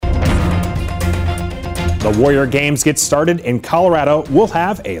The Warrior Games get started in Colorado. We'll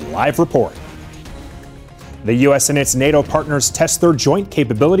have a live report. The U.S. and its NATO partners test their joint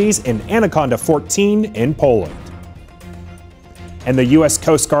capabilities in Anaconda 14 in Poland. And the U.S.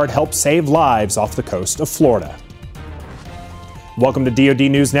 Coast Guard helped save lives off the coast of Florida. Welcome to DoD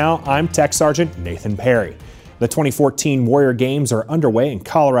News Now. I'm Tech Sergeant Nathan Perry. The 2014 Warrior Games are underway in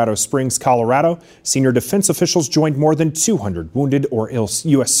Colorado Springs, Colorado. Senior defense officials joined more than 200 wounded or ill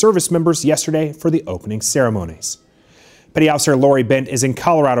U.S. service members yesterday for the opening ceremonies. Petty Officer Lori Bent is in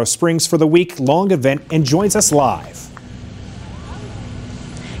Colorado Springs for the week-long event and joins us live.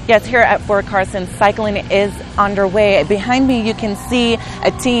 Yes, here at Fort Carson, cycling is underway. Behind me, you can see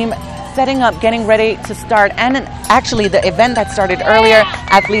a team setting up, getting ready to start. And actually, the event that started earlier,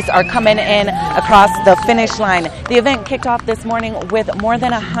 athletes are coming in across the finish line. The event kicked off this morning with more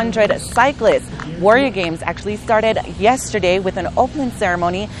than 100 cyclists. Warrior Games actually started yesterday with an opening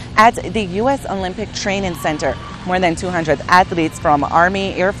ceremony at the U.S. Olympic Training Center. More than 200 athletes from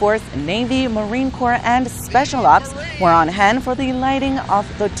Army, Air Force, Navy, Marine Corps, and Special Ops were on hand for the lighting of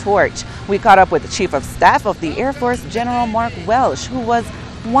the torch. We caught up with the Chief of Staff of the Air Force, General Mark Welsh, who was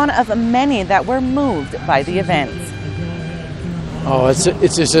one of many that were moved by the event. Oh, it's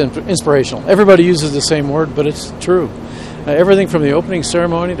inspirational. Everybody uses the same word, but it's true. Everything from the opening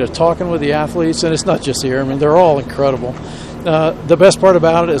ceremony to talking with the athletes, and it's not just the airmen, they're all incredible. The best part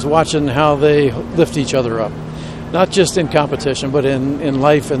about it is watching how they lift each other up. Not just in competition, but in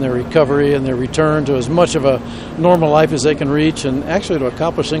life and their recovery and their return to as much of a normal life as they can reach, and actually to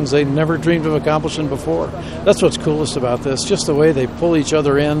accomplish things they never dreamed of accomplishing before. That's what's coolest about this, just the way they pull each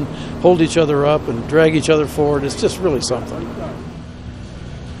other in, hold each other up, and drag each other forward. It's just really something.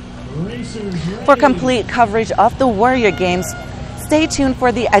 For complete coverage of the Warrior Games, stay tuned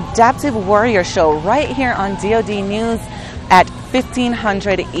for the Adaptive Warrior Show right here on DoD News at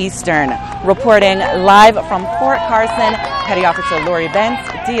 1500 Eastern. Reporting live from Fort Carson, Petty Officer Lori Bent,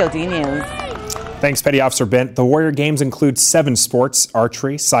 DoD News. Thanks, Petty Officer Bent. The Warrior Games include 7 sports: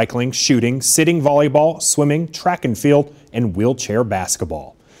 archery, cycling, shooting, sitting volleyball, swimming, track and field, and wheelchair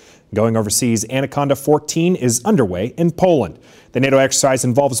basketball. Going overseas, Anaconda 14 is underway in Poland. The NATO exercise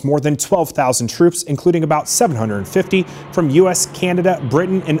involves more than 12,000 troops, including about 750 from U.S., Canada,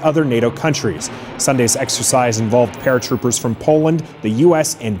 Britain, and other NATO countries. Sunday's exercise involved paratroopers from Poland, the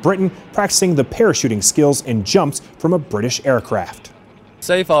U.S., and Britain practicing the parachuting skills and jumps from a British aircraft.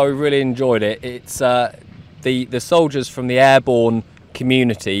 So far, we've really enjoyed it. It's the soldiers from the airborne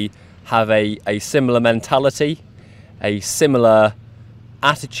community have a similar mentality, a similar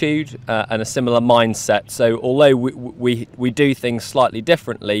attitude and a similar mindset. So although we do things slightly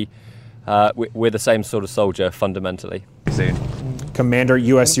differently, we're the same sort of soldier fundamentally. Commander,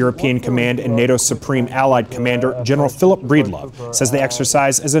 U.S. European Command and NATO Supreme Allied Commander General Philip Breedlove says the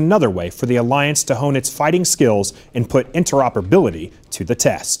exercise is another way for the alliance to hone its fighting skills and put interoperability to the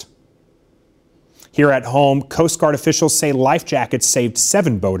test. Here at home, Coast Guard officials say life jackets saved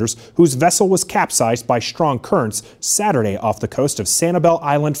 7 boaters whose vessel was capsized by strong currents Saturday off the coast of Sanibel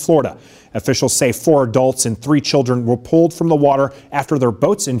Island, Florida. Officials say 4 adults and 3 children were pulled from the water after their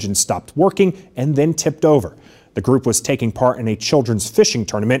boat's engine stopped working and then tipped over. The group was taking part in a children's fishing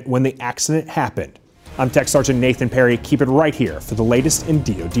tournament when the accident happened. I'm Tech Sergeant Nathan Perry. Keep it right here for the latest in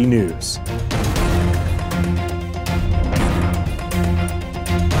DoD News.